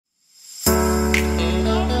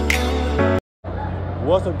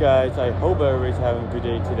What's up, guys? I hope everybody's having a good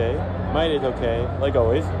day today. My day is okay, like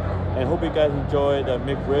always. And hope you guys enjoyed the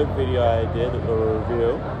McRib video I did, or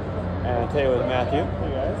review. And today was Matthew.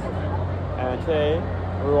 Hey guys. And today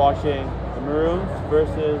we're watching the Maroons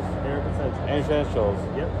versus Ayr Centennials.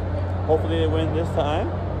 Yep. Hopefully they win this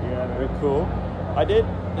time. Yeah. Very cool. They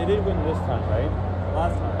did win this time, right?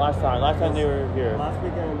 Last time they were here. Last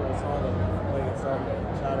weekend I saw them playing at Sunday.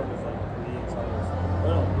 Shadow was like 3 and Summers.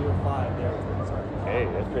 Oh no, we were 5. They were 3. Sorry. Hey,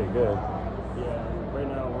 that's pretty good. Yeah. Right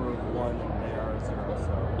now we're 1 and they are 0.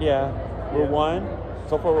 So. Yeah, we're 1.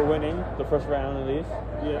 So far we're winning the first round at least.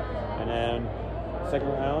 Yeah. And then second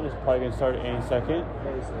round is probably gonna start any second.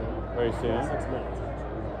 Very soon. 6 minutes.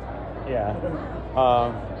 Yeah.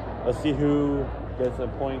 Let's see who gets a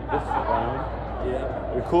point this round.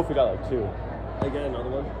 Yeah. It'd be cool if we got like 2. I get another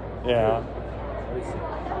one. Yeah. Let me see.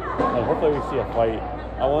 And hopefully we see a fight.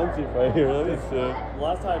 I want to see a fight here. Let me see.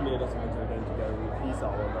 Last time me and us went to a game together, we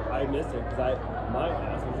saw one, but I missed it because my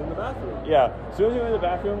ass was in the bathroom. Yeah. As soon as we went in the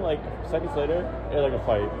bathroom, like seconds later, it was like a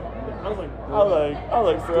fight. I was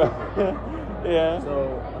like, bro. Yeah.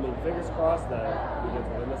 So, I mean, fingers crossed that we get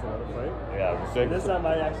to win this another fight. Yeah, and this time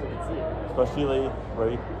I actually can see it. Especially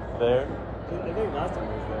right there. I think last time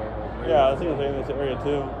it was there. Yeah, I think it was in this area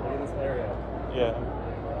too. In this area. Yeah.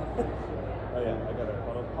 Oh yeah, I got a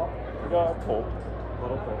bottle pop. I got a Coke.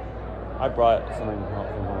 Bottle Coke. I brought something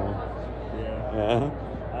from home. Yeah. Yeah.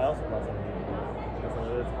 I also brought something. That's what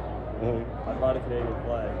it is. I brought a Canadian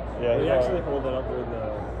flag. Yeah. We actually hold it up during the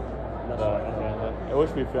national anthem. I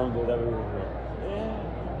wish we filmed it. That would be good.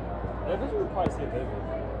 Yeah. I think we would probably see a bit of it.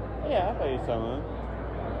 Yeah, I'll play some.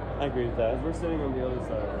 I agree with that. We're sitting on the other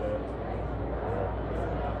side of it.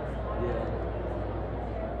 Yeah.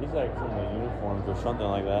 These like some of the uniforms or something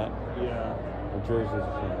like that. Yeah. Or jerseys or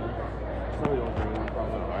something. Probably don't agree.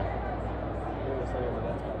 Probably not.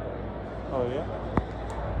 Oh yeah.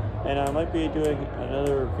 And I might be doing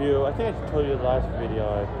another review. I think I told you the last video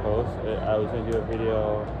I posted. I was gonna do a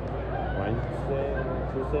video Wednesday or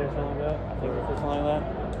Tuesday or something like that. I think it's something like that.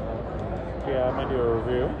 Yeah, I might do a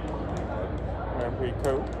review. Pretty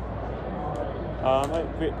cool. I might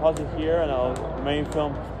pause it here and I'll main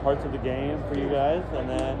film parts of the game for you guys, and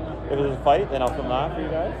then if there's a fight, then I'll film that for you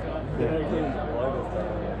guys.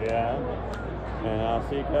 Yeah. And I'll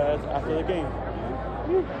see you guys after the game.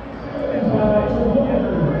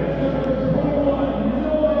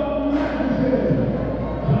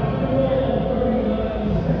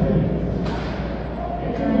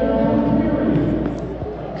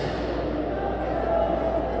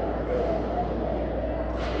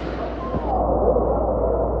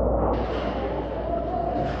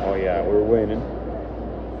 Oh yeah, we're winning.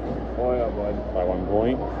 Oh yeah, bud. By 1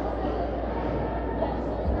 point.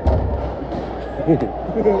 How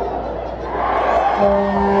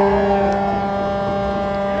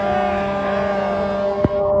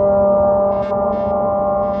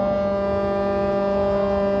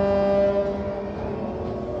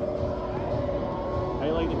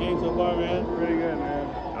you like the game so far, man? Pretty good, man.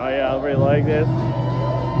 Oh yeah, I really like this.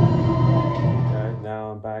 Okay,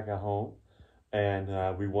 now I'm back at home, and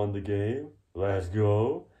we won the game. Let's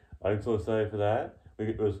go! I'm so excited for that.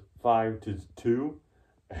 It was 5-2.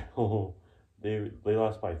 Oh, they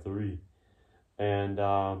lost by 3, and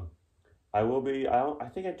I will be. I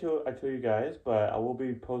think I told you guys, but I will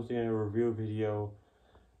be posting a review video,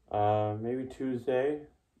 maybe Tuesday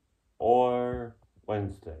or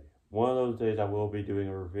Wednesday. One of those days I will be doing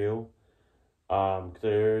a review.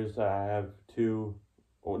 Cause I have 2,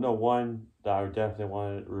 oh no, 1 that I definitely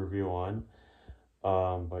want to review on.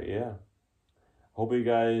 But yeah. Hope you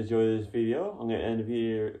guys enjoy this video. I'm gonna end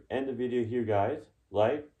the video here, guys.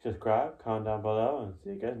 Like, subscribe, comment down below, and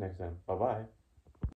see you guys next time. Bye bye.